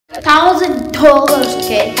$1,000,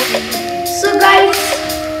 okay? So guys,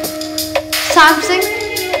 Samsung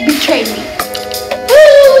betrayed me.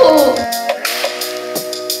 Woo!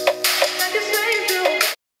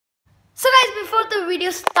 So guys, before the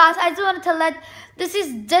video starts, I just want to tell that this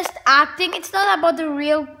is just acting. It's not about the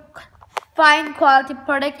real fine quality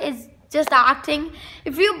product. It's just acting.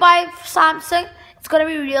 If you buy Samsung, it's gonna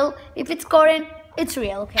be real. If it's Korean, it's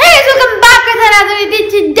real. Okay. Hey guys, welcome back with another video.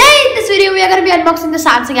 Today in this video, we are gonna be unboxing the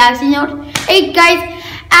Samsung Galaxy Note 8, guys.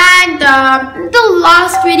 And the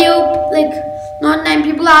last video, like Note 9,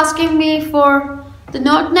 people asking me for the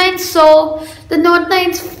Note 9. So the Note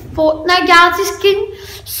 9's Fortnite Galaxy skin.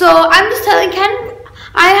 So I'm just telling,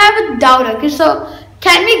 I have a doubt, okay? So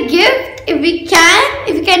can we gift? If we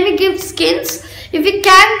give skins? If we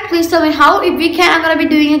can, please tell me how. If we can, I'm gonna be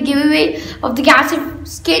doing a giveaway of the Galaxy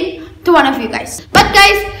skin to one of you guys. But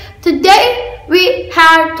guys, today we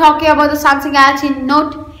are talking about the Samsung Galaxy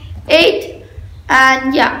Note 8,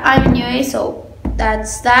 and yeah, I'm in UAE, so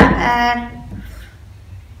that's that. And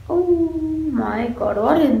oh my God,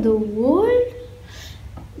 what in the world?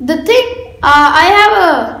 The thing, I have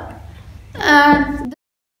the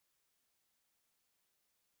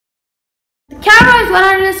camera is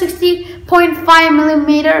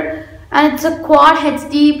 160.5mm and it's a quad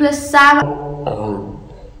HD plus SAM.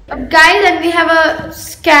 Guys, and we have a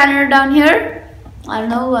scanner down here. I don't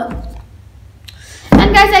know what.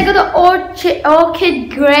 And guys, I got the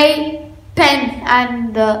orchid gray pen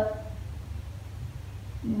and the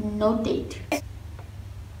Note 8. It's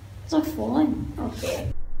not falling.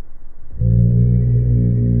 Okay.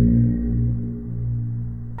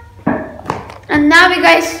 And now we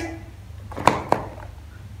guys,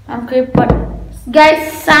 okay, but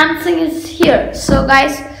guys, Samsung is here. So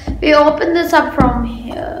guys, we open this up from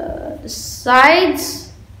here, the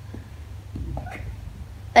sides,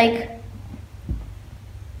 like,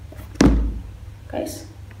 guys,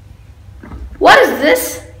 what is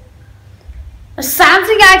this? A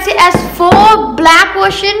Samsung Galaxy S4 black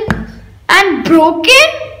version and broken?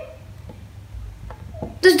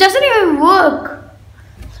 This doesn't even work.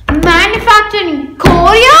 Manufactured in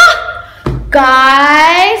Korea?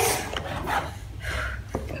 Guys,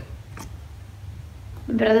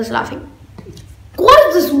 my brother's laughing. What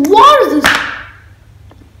is this? What is this?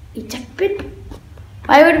 Eject pin?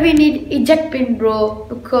 Why would we need eject pin, bro?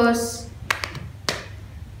 Because,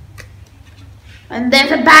 and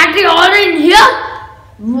there's a battery already in here?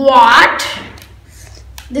 What?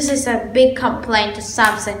 This is a big complaint to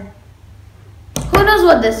Samsung. Who knows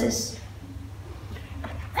what this is?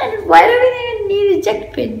 And why do we even need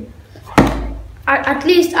eject pin? At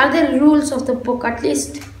least, are there rules of the book? At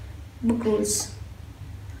least book rules.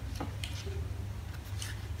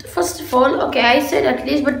 First of all, okay, I said at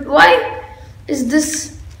least, but why is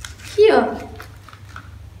this here?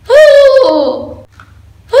 Oh!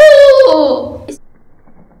 Oh!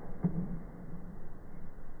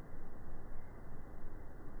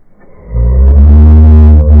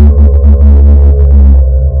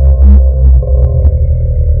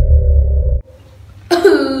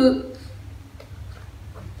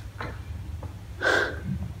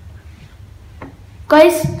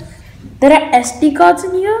 Guys, there are SD cards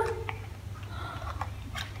in here.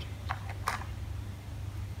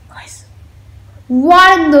 Guys,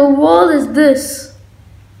 what in the world is this?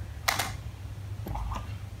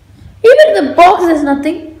 Even in the box there's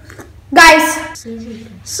nothing. Guys,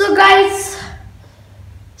 so guys,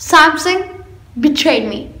 Samsung betrayed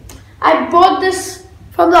me. I bought this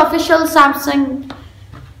from the official Samsung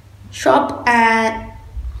shop, and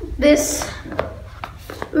this,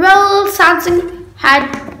 well, Samsung had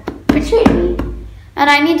betrayed me and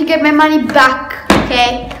I need to get my money back,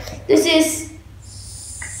 okay? This is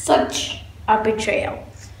such a betrayal.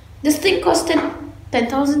 This thing costed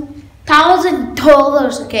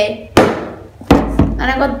 $1,000, okay? And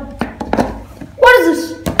I got, what is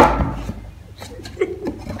this?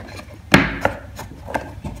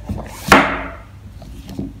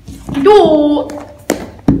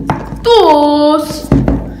 Those.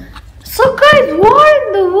 So guys, what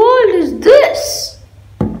in the world is this?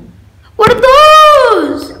 What are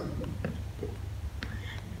those?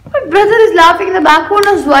 My brother is laughing in the back. Who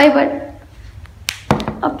knows why, but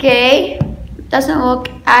okay, it doesn't work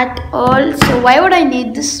at all. So why would I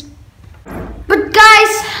need this? But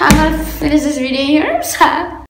guys, I'm gonna finish this video here.